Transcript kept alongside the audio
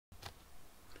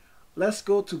Let's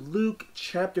go to Luke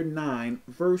chapter 9,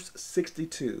 verse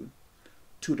 62.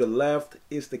 To the left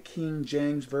is the King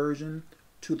James Version.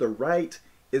 To the right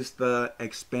is the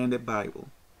Expanded Bible.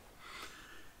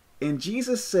 And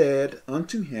Jesus said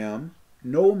unto him,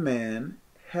 No man,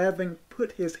 having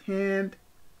put his hand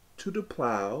to the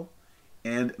plow,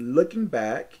 and looking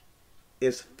back,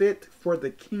 is fit for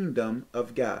the kingdom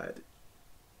of God.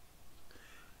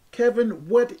 Kevin,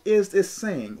 what is this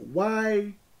saying?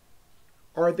 Why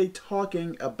are they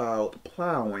talking about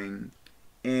plowing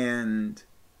and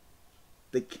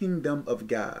the kingdom of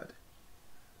God?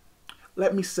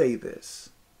 Let me say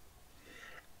this.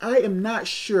 I am not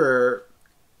sure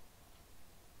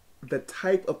the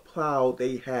type of plow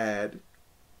they had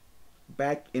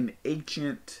back in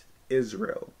ancient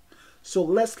Israel. So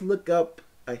let's look up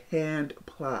a hand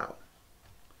plow.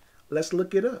 Let's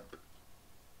look it up.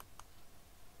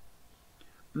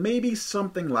 Maybe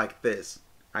something like this,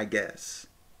 I guess.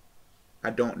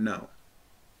 I don't know.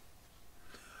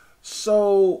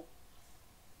 So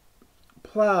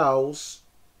plows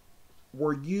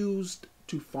were used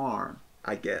to farm,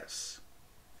 I guess.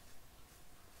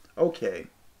 Okay,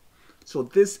 so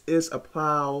this is a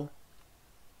plow.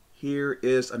 Here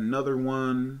is another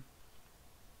one.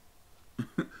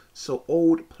 So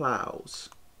old plows.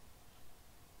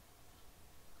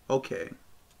 Okay.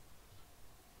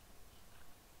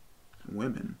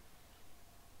 Women.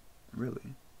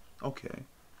 Really? Okay.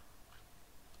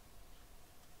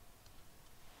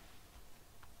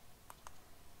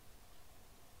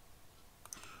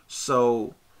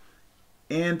 So,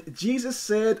 and Jesus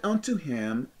said unto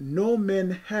him, No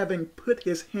man having put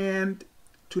his hand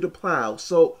to the plow.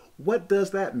 So what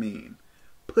does that mean?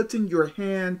 Putting your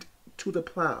hand to the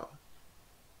plow.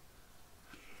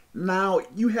 Now,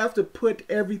 you have to put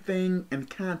everything in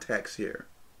context here.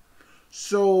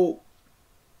 So,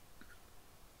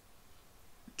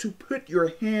 to put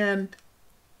your hand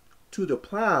to the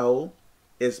plow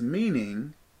is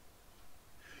meaning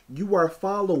you are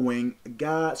following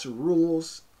God's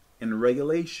rules and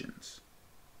regulations.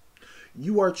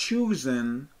 You are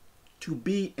choosing to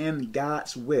be in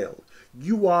God's will.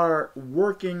 You are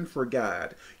working for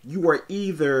God. You are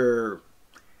either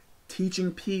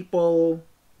teaching people,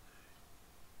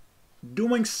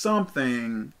 doing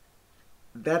something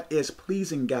that is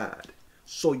pleasing God.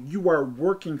 So you are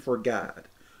working for God.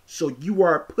 So you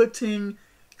are putting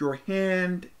your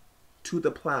hand to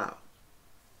the plow.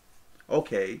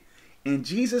 Okay. And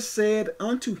Jesus said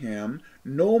unto him,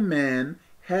 No man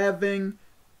having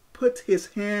put his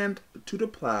hand to the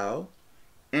plow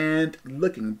and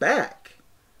looking back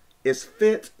is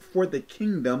fit for the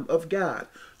kingdom of God.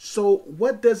 So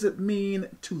what does it mean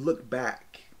to look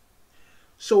back?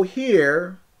 So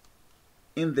here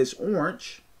in this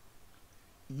orange,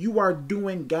 you are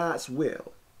doing God's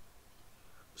will.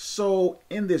 So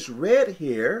in this red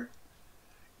here,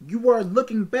 you are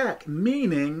looking back,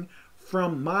 meaning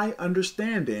from my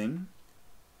understanding,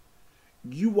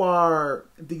 you are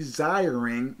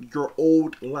desiring your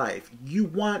old life. You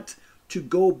want to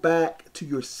go back to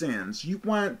your sins. You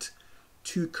want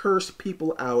to curse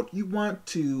people out. You want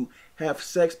to have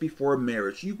sex before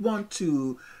marriage. You want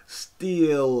to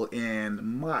steal and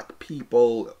mock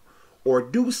people or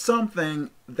do something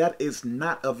that is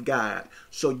not of God.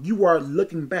 So you are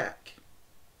looking back.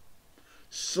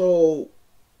 So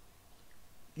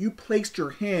you placed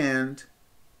your hand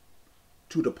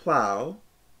to the plow.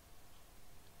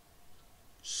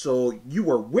 So you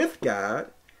are with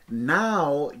God.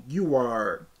 Now you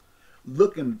are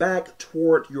looking back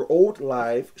toward your old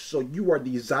life. So you are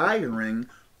desiring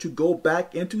to go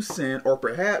back into sin, or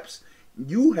perhaps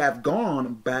you have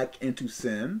gone back into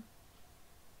sin.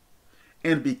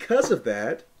 And because of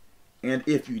that, and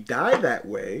if you die that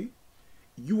way,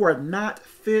 you are not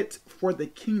fit for the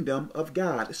kingdom of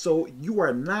God. So you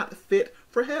are not fit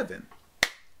for heaven.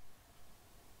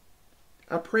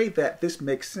 I pray that this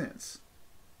makes sense.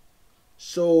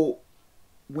 So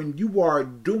when you are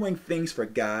doing things for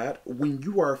God, when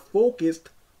you are focused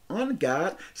on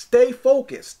God, stay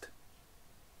focused.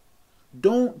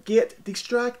 Don't get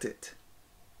distracted.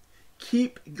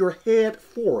 Keep your head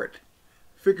forward,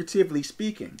 figuratively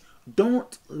speaking.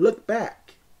 Don't look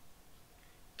back.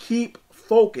 Keep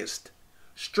focused,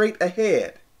 straight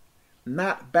ahead,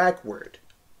 not backward.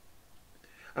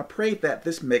 I pray that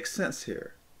this makes sense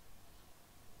here.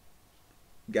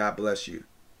 God bless you.